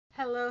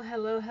Hello,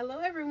 hello, hello,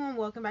 everyone.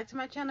 Welcome back to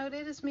my channel.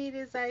 It is me, it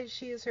is I,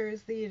 she is her,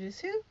 is the, it is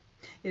who.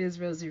 It is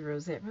Rosie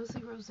Rosette.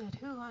 Rosie Rosette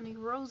who, honey?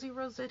 Rosie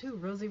Rosette who?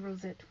 Rosie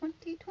Rosette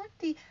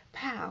 2020.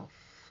 Pow.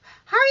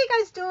 How are you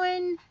guys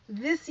doing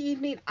this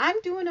evening?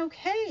 I'm doing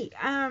okay.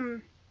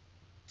 My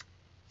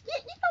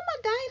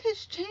diet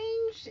has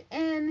changed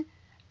and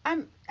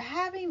I'm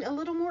having a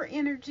little more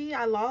energy.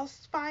 I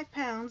lost 5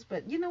 pounds,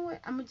 but you know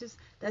what? I'm gonna just,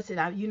 that's it.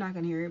 You're not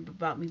gonna hear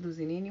about me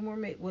losing any more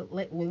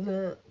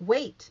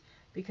weight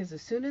because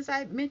as soon as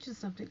I mention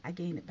something, I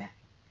gain it back.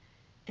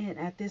 And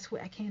at this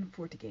way, I can't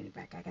afford to gain it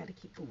back. I got to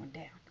keep going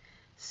down.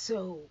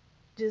 So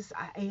just,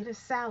 I ate a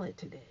salad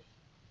today.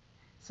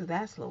 So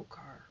that's low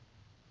carb.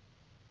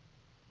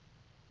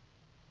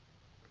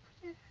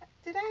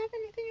 Did I have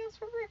anything else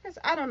for breakfast?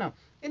 I don't know.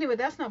 Anyway,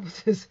 that's not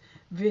what this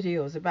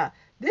video is about.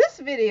 This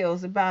video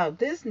is about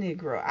this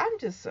Negro. I'm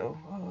just so,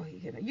 oh,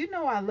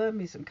 I love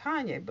me some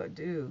Kanye, but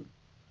dude,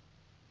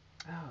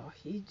 oh,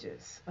 he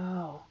just,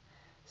 oh.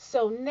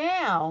 So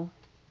now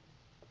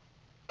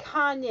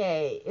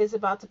Kanye is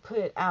about to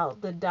put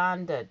out the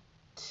Donda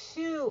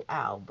 2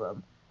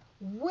 album,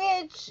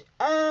 which,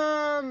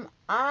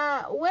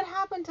 what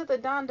happened to the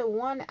Donda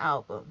 1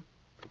 album?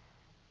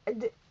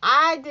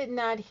 I did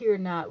not hear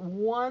not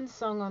one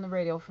song on the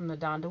radio from the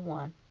Donda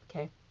 1.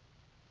 Okay.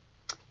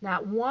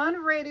 Not one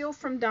radio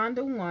from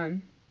Donda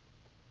 1.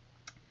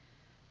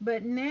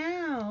 But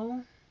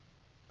now,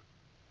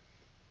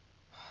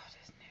 oh,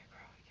 this Negro,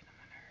 get on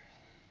my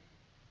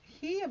nerves.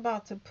 He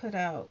about to put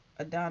out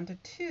a Donda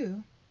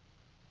 2.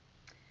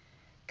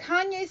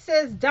 Kanye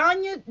says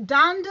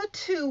Donda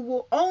 2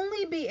 will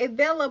only be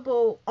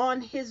available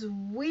on his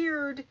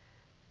weird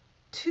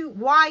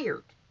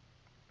wired.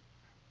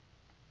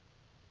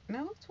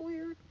 No, it's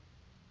weird.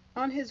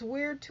 On his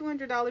weird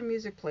 $200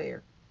 music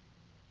player.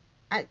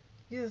 I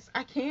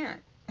I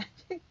can't.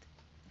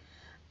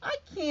 I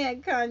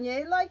can't,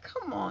 Kanye. Like,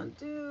 come on,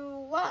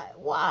 dude. Why?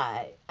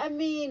 Why? I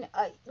mean,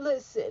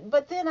 listen.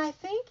 But then I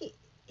think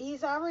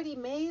he's already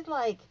made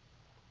like,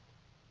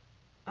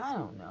 I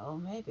don't know,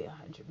 maybe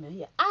 100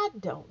 million. I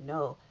don't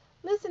know.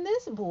 Listen,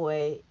 this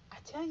boy, I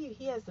tell you,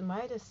 he has the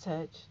Midas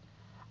touch.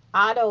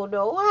 I don't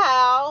know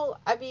how.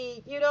 I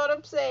mean, you know what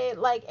I'm saying?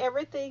 Like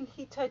everything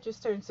he touches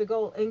turns to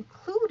gold,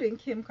 including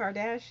Kim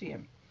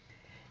Kardashian.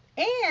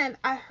 And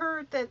I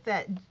heard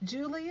that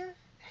Julia,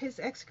 his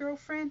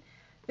ex-girlfriend,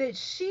 that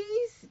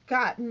she's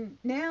gotten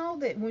now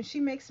that when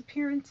she makes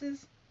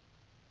appearances,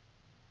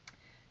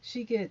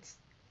 she gets,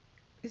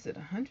 is it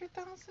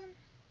 100,000?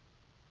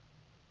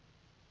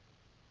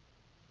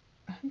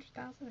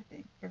 100,000, I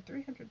think, or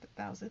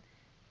 300,000.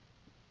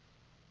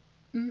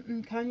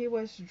 Kanye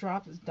West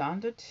drops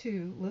Donda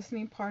 2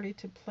 listening party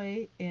to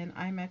play in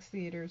IMAX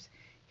theaters.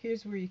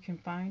 Here's where you can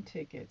find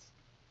tickets.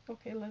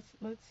 Okay, let's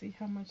see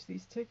how much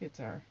these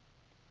tickets are.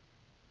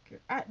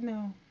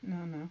 No,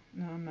 I'm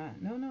not.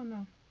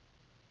 No.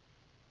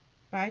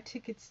 Buy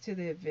tickets to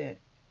the event.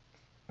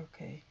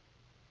 Okay.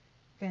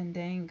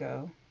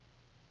 Fandango.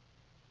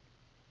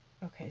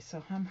 Okay,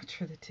 so how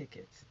much are the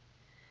tickets?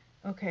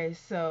 Okay,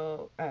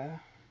 so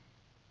I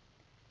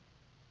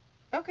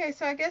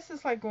guess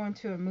it's like going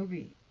to a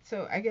movie.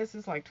 So I guess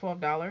it's like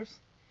 $12.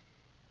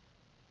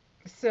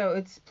 So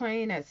it's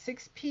playing at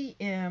 6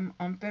 p.m.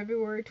 on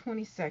February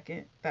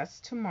 22nd.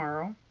 That's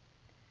tomorrow.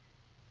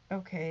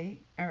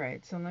 Okay. All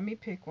right. So let me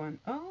pick one.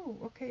 Oh,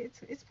 okay.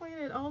 It's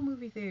playing at all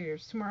movie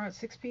theaters tomorrow at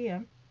 6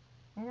 p.m.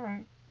 All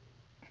right.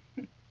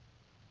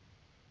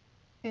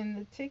 And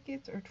the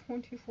tickets are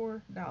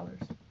 $24.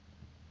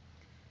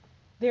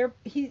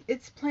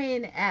 It's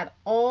playing at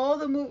all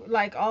the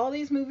like all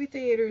these movie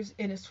theaters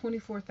and it's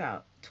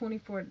 $24.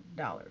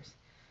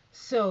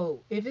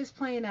 So if it's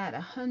playing at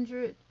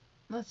 100,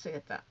 let's say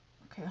at that,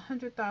 okay,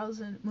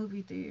 100,000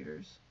 movie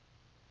theaters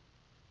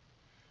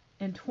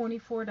and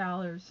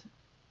 $24,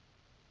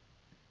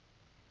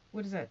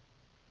 what is that?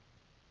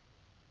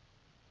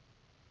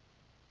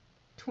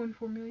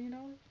 $24 million?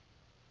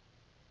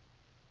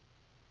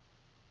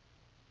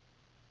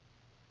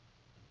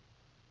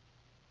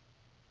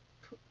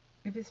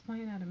 If it's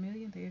playing at a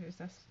million theaters,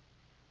 that's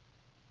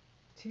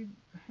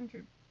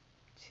 200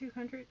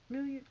 200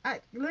 million.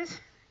 I listen.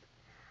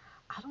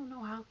 I don't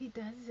know how he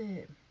does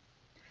it.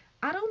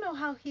 I don't know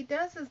how he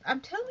does this.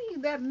 I'm telling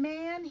you, that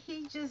man,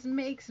 he just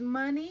makes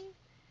money.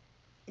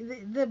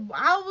 The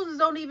albums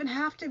don't even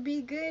have to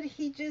be good.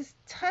 He just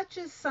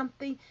touches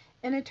something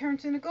and it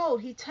turns into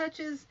gold. He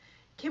touches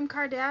Kim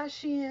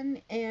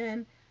Kardashian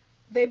and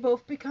they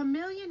both become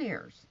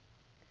millionaires.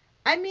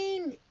 I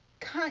mean,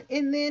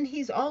 and then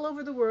he's all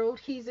over the world.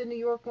 He's in New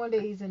York one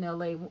day, he's in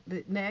LA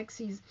next,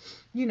 he's,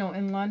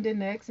 in London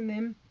next, and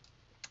then,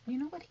 you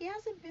know what? He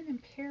hasn't been in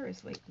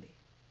Paris lately.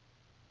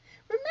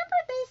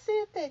 Remember they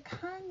said that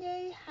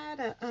Kanye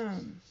had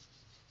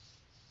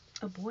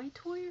a boy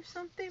toy or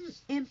something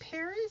in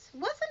Paris?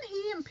 Wasn't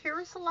he in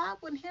Paris a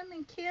lot when him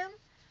and Kim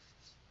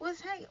was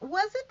hanging?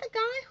 Was it the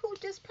guy who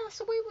just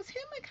passed away? Was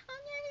him and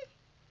Kanye?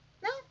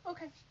 No?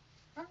 Okay.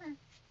 All right.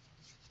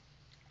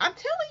 I'm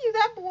telling you,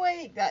 that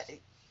boy, that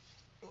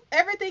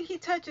everything he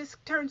touches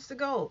turns to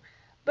gold.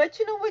 But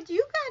you know what?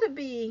 You gotta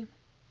be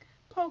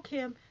poor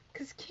Kim,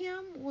 because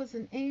Kim was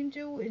an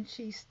angel and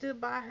she stood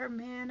by her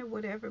man or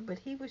whatever, but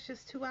he was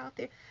just too out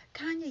there.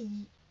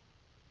 Kanye,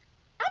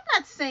 I'm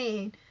not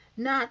saying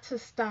not to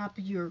stop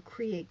your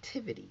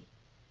creativity,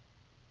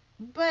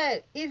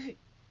 but if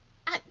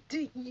I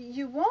do,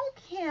 you want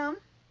Kim,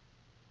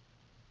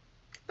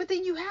 but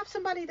then you have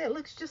somebody that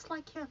looks just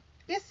like him.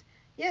 Yes,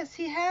 yes,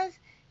 he has.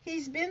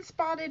 He's been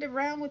spotted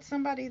around with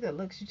somebody that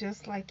looks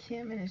just like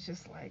him, and it's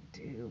just like,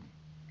 dude,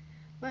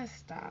 let's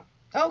stop.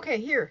 Okay,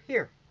 here.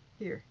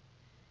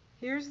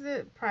 Here's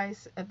the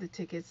price of the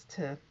tickets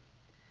to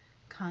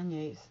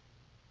Kanye's.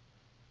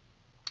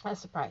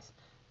 That's the price.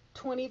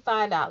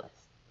 $25.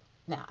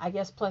 Now, I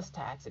guess plus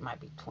tax, it might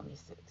be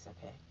 26.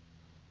 Okay,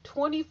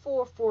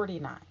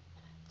 24.49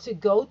 to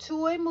go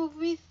to a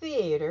movie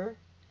theater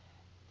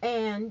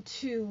and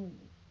to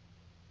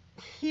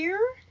hear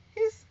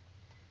his.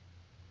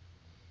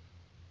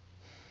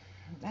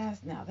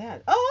 That's now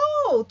that.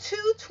 Oh,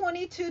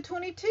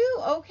 2/22/22.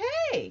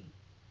 Okay.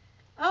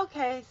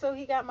 Okay, so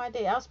he got my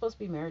date. I was supposed to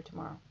be married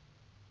tomorrow.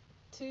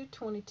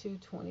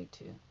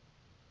 2/22/22.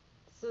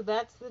 So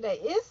that's the day.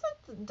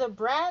 Isn't the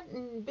Brad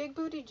and Big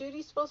Booty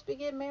Judy supposed to be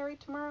getting married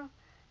tomorrow?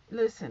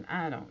 Listen,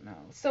 I don't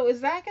know. So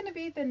is that going to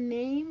be the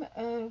name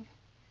of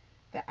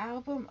the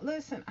album?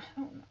 Listen,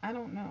 I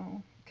don't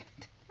know.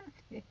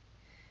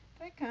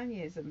 That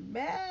Kanye is a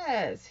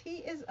mess. He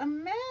is a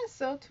mess.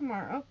 So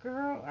tomorrow, oh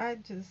girl, I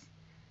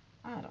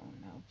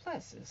don't know.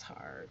 Bless his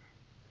heart.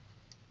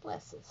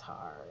 Bless his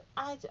heart.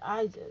 I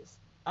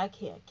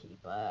can't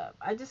keep up.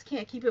 I just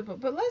can't keep it up.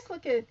 But let's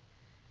look at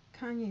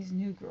Kanye's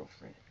new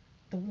girlfriend.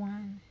 The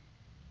one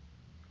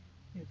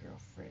new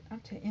girlfriend.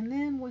 I'm telling. And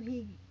then when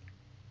he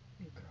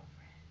new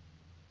girlfriend,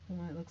 the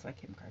one that looks like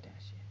Kim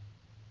Kardashian.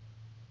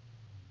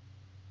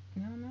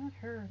 No, not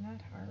her.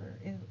 Not her.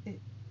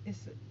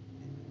 It's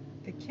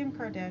the Kim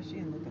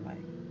Kardashian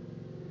lookalike.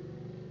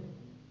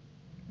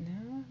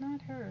 No,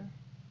 not her.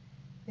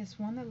 It's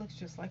one that looks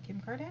just like Kim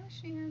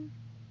Kardashian.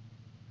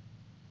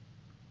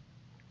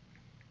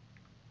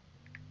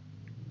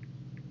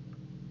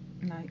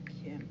 Not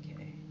Kim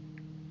K.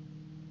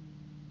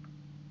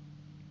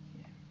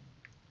 Yeah,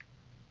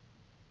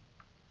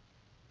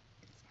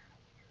 it's kind of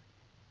weird.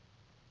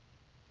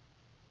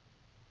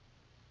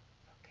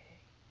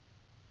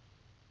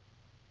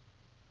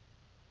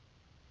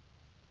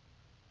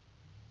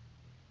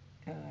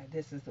 Okay.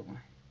 This is the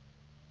one.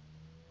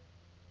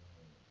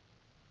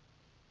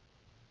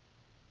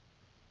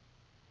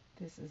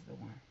 This is the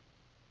one.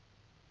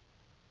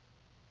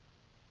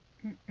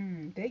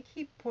 Mm-mm. They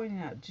keep pointing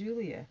out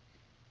Julia.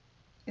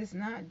 It's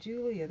not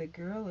Julia. The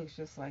girl looks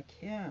just like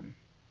him.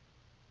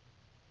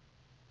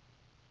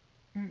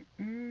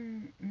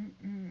 Mm-mm.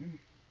 Mm-mm.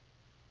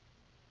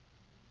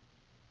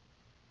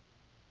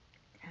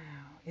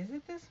 Ow. Is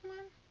it this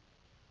one?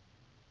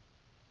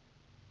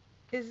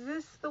 Is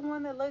this the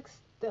one that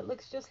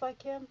looks just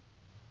like him?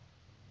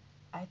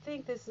 I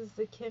think this is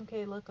the Kim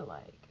K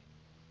lookalike.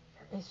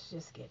 It's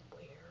just getting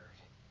weird.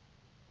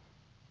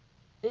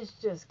 It's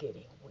just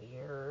getting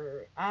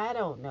weird. I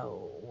don't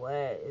know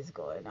what is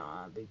going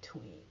on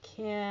between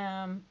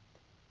Kim,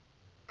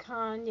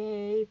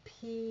 Kanye,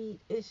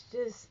 Pete. It's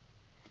just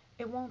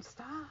it won't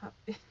stop.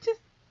 It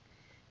just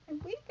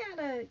and we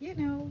gotta, you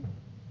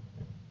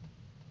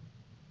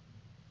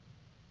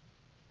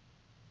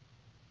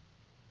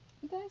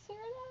guys hear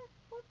that?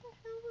 What the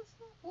hell was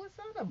that? Was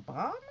that a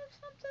bomb or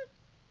something?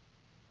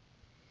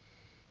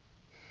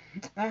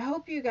 I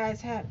hope you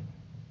guys have.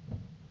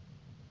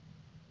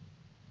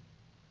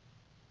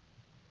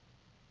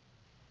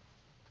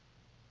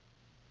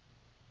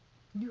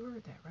 You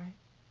heard that, right?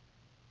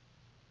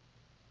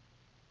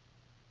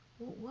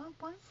 What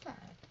was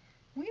that?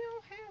 We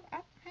don't have. I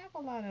don't have a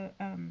lot of.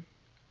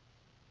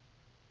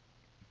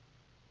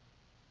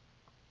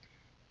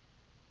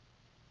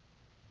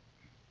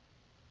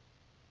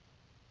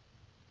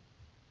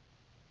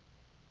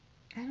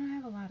 I don't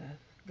have a lot of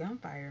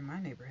gunfire in my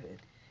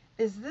neighborhood.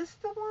 Is this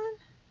the one?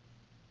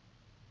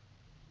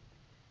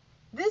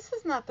 This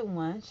is not the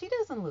one. She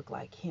doesn't look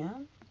like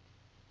him.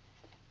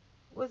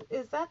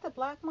 Is that the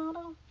black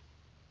model?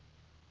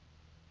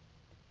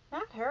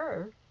 Not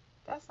her.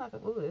 That's not the.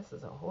 Ooh, this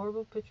is a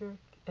horrible picture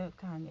of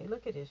Kanye.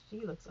 Look at this. She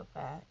looks so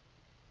fat.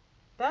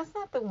 That's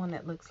not the one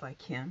that looks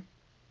like him.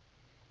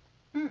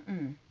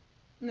 Mm-mm.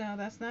 No,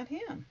 that's not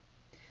him.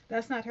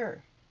 That's not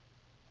her.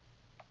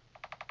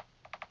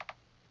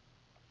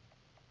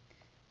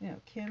 No,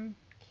 Kim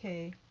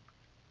K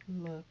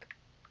look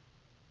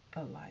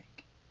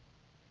alike.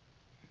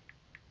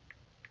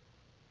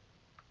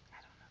 I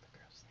don't know the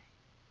girl's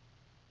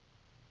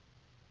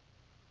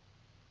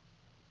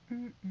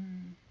name.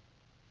 Mm-mm.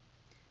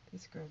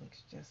 This girl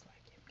looks just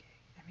like Kim K.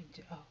 I mean,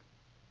 oh,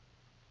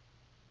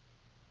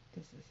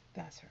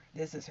 that's her.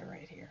 This is her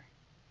right here.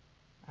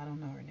 I don't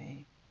know her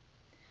name,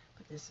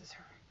 but this is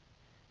her.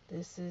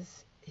 This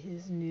is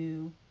his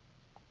new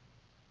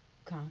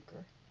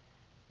conquer.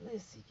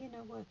 Listen, you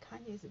know what?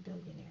 Kanye's a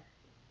billionaire.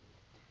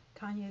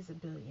 Kanye's a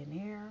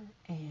billionaire,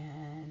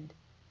 and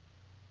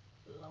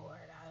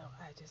Lord,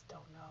 I just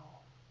don't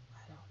know.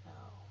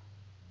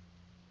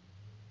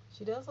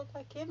 She does look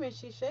like Kim, and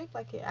she's shaped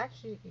like it.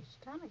 Actually, she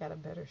kind of got a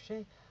better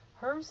shape.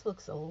 Hers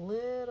looks a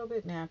little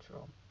bit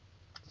natural.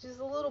 She's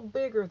a little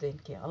bigger than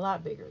Kim, a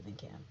lot bigger than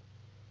Kim.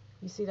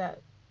 You see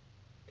that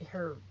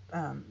her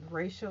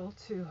ratio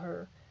to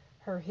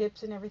her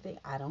hips and everything.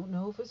 I don't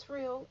know if it's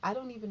real. I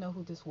don't even know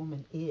who this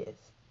woman is.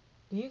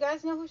 Do you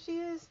guys know who she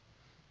is?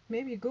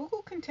 Maybe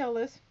Google can tell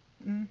us.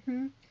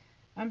 Mm-hmm.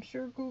 I'm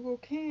sure Google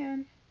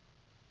can.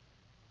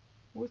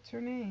 What's her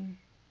name?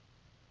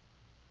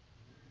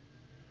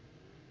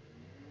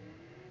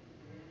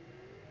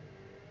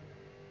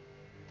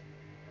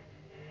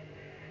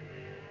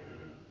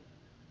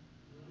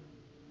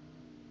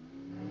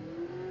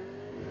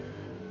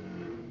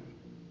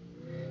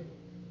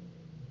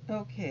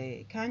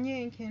 Okay,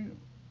 Kanye and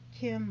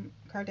Kim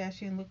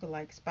Kardashian look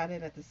alike,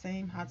 spotted at the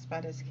same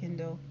hotspot as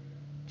Kendall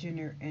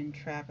Jenner and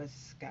Travis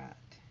Scott.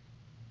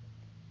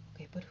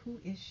 Okay, but who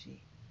is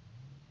she?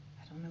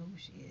 I don't know who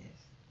she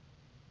is.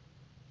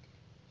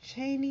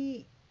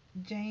 Cheney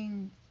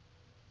James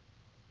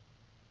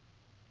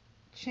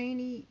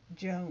Cheney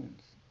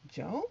Jones.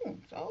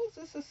 Jones. Oh, is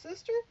this a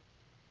sister?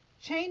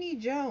 Cheney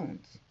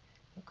Jones.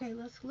 Okay,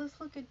 let's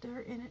look at her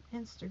in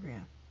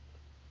Instagram.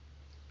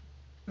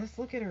 Let's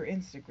look at her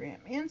Instagram.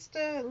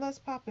 Insta, let's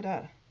pop it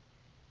up.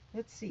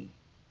 Let's see.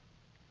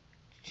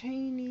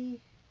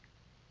 Cheney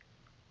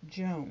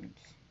Jones.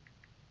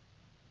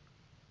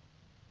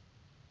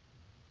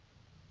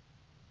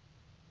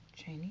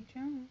 Cheney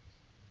Jones.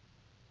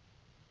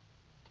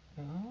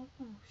 Oh,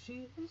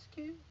 she is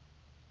cute.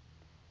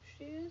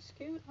 She is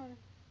cute, honey.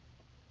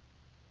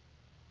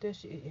 Does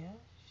she? Yeah,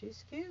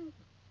 she's cute.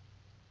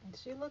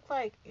 She look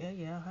like, yeah,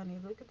 yeah, honey.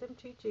 Look at them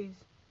chi-chis.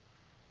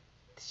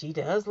 She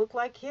does look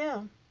like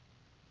him.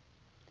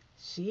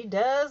 She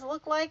does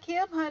look like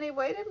him, honey.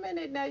 Wait a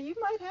minute. Now you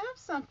might have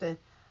something.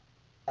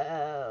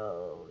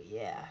 Oh,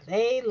 yeah.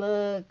 They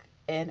look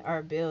and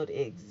are built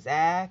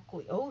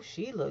exactly. Oh,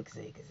 she looks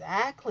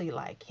exactly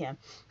like him.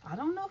 I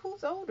don't know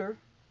who's older.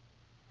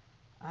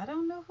 I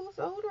don't know who's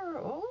older.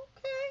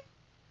 Okay.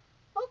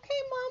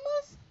 Okay,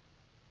 mamas.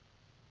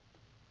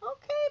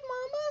 Okay,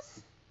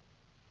 mamas.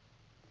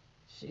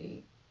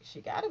 She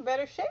got a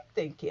better shape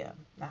than Kim.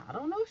 Now, I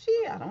don't know if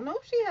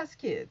she has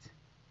kids.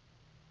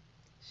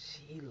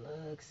 She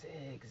looks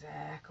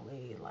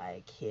exactly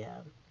like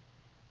him.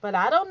 But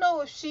I don't know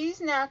if she's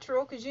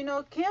natural because you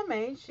know Kim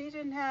ain't. She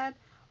didn't had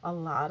a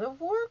lot of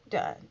work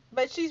done.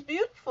 But she's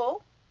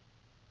beautiful.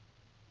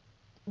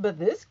 But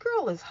this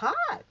girl is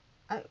hot.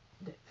 I,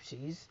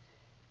 she's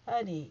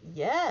honey,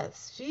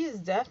 yes, she is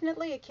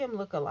definitely a Kim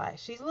lookalike.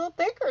 She's a little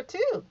thicker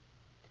too.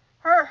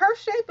 Her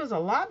shape is a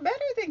lot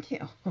better than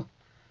Kim.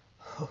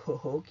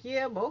 Oh,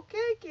 Kim,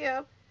 okay,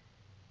 Kim.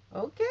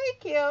 Okay,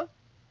 Kim.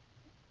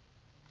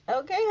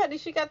 Okay, honey,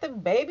 she got the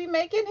baby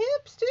making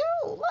hips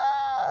too.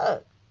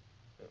 Look.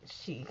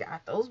 She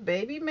got those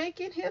baby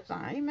making hips.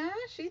 I ain't mad.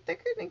 She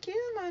thicker than Kim,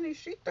 honey.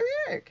 She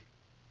thick.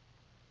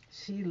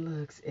 She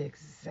looks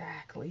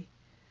exactly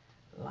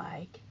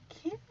like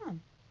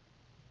Kim.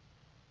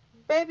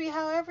 Baby,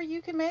 however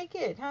you can make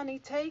it, honey,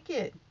 take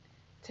it.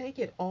 Take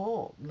it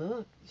all.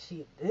 Look,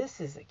 this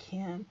is a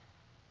Kim.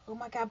 Oh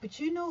my God, but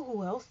you know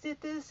who else did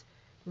this?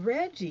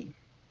 Reggie.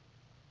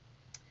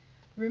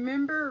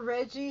 Remember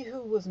Reggie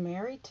who was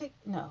married to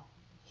no,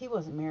 he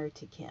wasn't married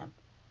to Kim.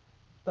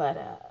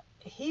 But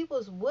he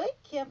was with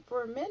Kim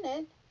for a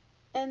minute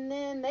and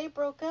then they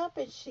broke up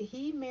and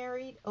he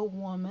married a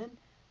woman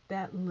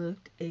that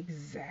looked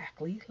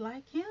exactly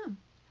like him.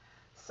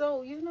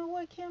 So, you know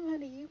what, Kim,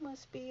 honey, you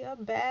must be a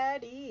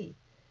baddie.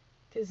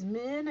 Because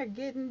men are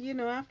getting,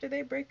 after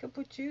they break up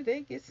with you,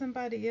 they get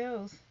somebody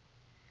else.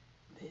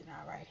 But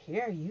now, right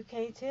here, you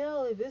can't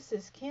tell if this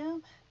is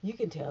Kim. You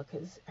can tell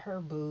because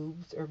her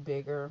boobs are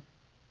bigger,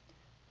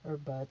 her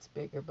butt's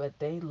bigger, but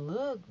they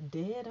look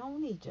dead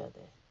on each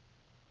other.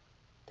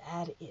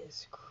 That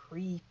is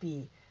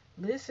creepy.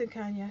 Listen,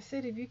 Kanye, I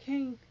said if you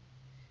can't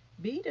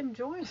beat him,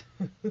 join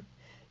him.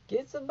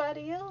 Get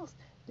somebody else.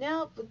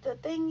 Now, but the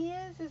thing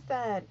is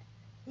that,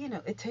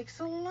 it takes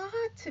a lot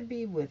to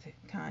be with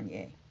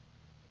Kanye.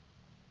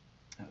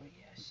 Oh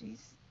yeah,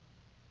 she's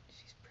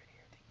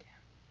prettier than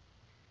Kim.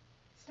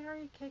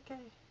 Sorry, KK.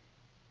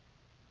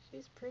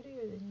 She's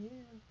prettier than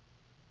you.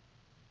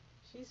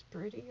 She's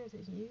prettier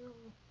than you.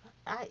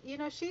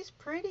 She's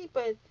pretty,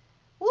 but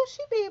will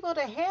she be able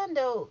to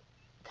handle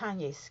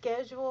Kanye's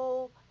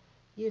schedule?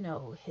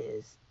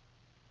 His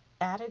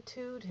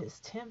attitude, his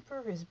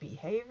temper, his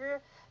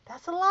behavior.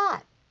 That's a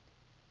lot.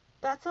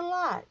 That's a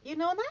lot.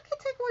 And that can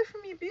take away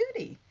from your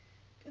beauty.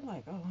 Be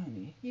like, oh,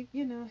 honey,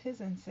 his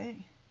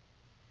insane.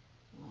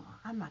 Well,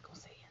 I'm not gonna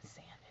say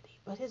insanity,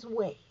 but his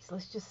ways.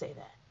 Let's just say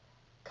that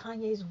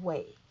Kanye's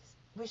ways.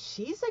 But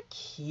she's a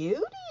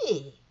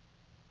cutie.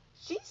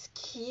 She's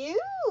cute,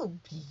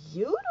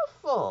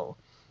 beautiful.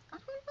 I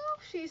don't know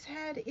if she's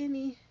had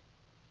any.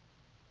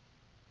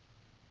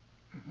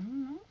 I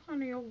don't know,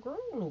 honey. Your girl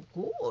look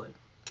good.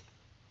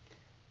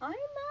 I ain't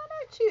mad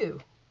at you.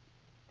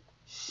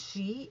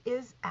 She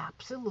is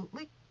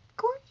absolutely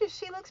gorgeous.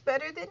 She looks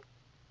better than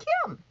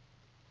Kim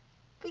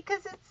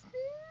because it's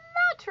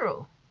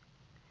natural.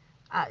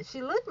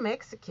 She looked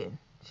Mexican.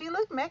 She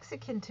looked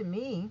Mexican to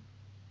me.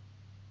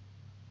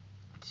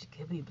 She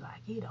could be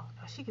black. You don't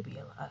know. She could be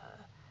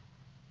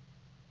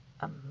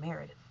a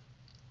merit of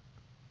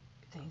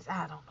things.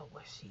 I don't know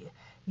what she is.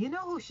 You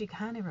know who she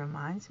kind of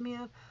reminds me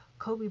of?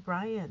 Kobe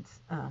Bryant's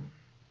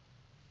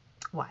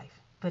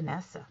wife,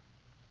 Vanessa.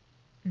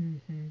 Hmm.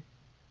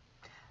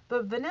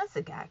 But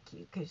Vanessa got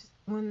cute because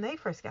when they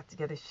first got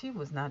together, she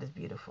was not as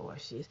beautiful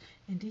as she is.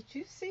 And did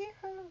you see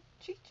her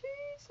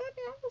chi-chis? I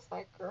mean, I was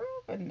like, girl,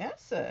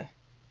 Vanessa.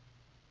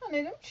 I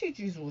mean, them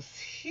chi-chis was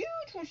huge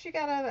when she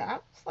got out of there. I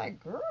was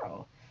like,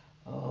 girl.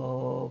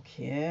 Oh,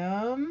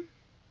 Kim.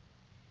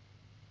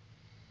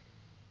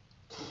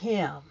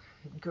 Kim.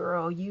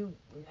 Girl, you,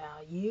 now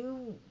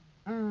you,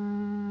 I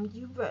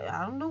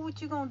don't know what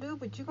you're going to do,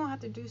 but you're going to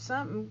have to do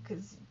something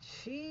because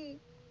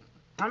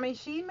I mean,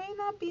 she may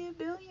not be a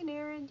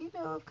billionaire, and you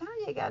know, if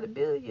Kanye got $1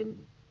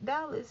 billion,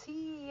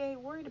 he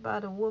ain't worried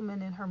about a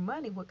woman and her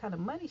money, what kind of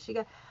money she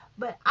got.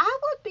 But I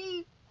would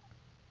be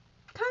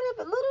kind of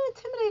a little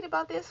intimidated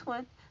about this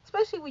one,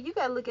 especially when you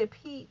got to look at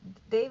Pete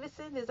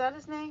Davidson. Is that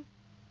his name?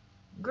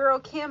 Girl,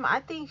 Kim, I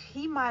think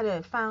he might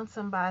have found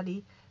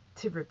somebody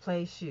to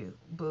replace you,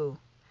 boo.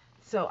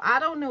 So I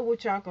don't know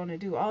what y'all gonna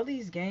do. All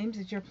these games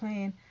that you're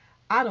playing,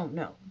 I don't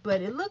know.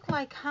 But it looked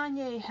like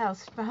Kanye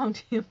has found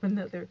him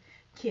another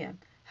Kim.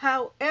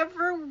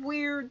 However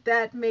weird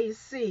that may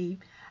seem,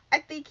 I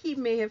think he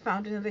may have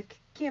found another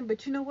Kim.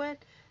 But you know what?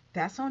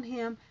 That's on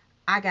him.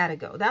 I gotta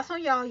go. That's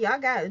on y'all. Y'all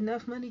got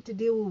enough money to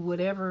deal with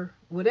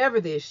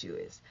whatever the issue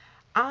is.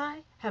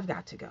 I have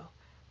got to go.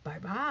 Bye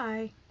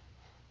bye.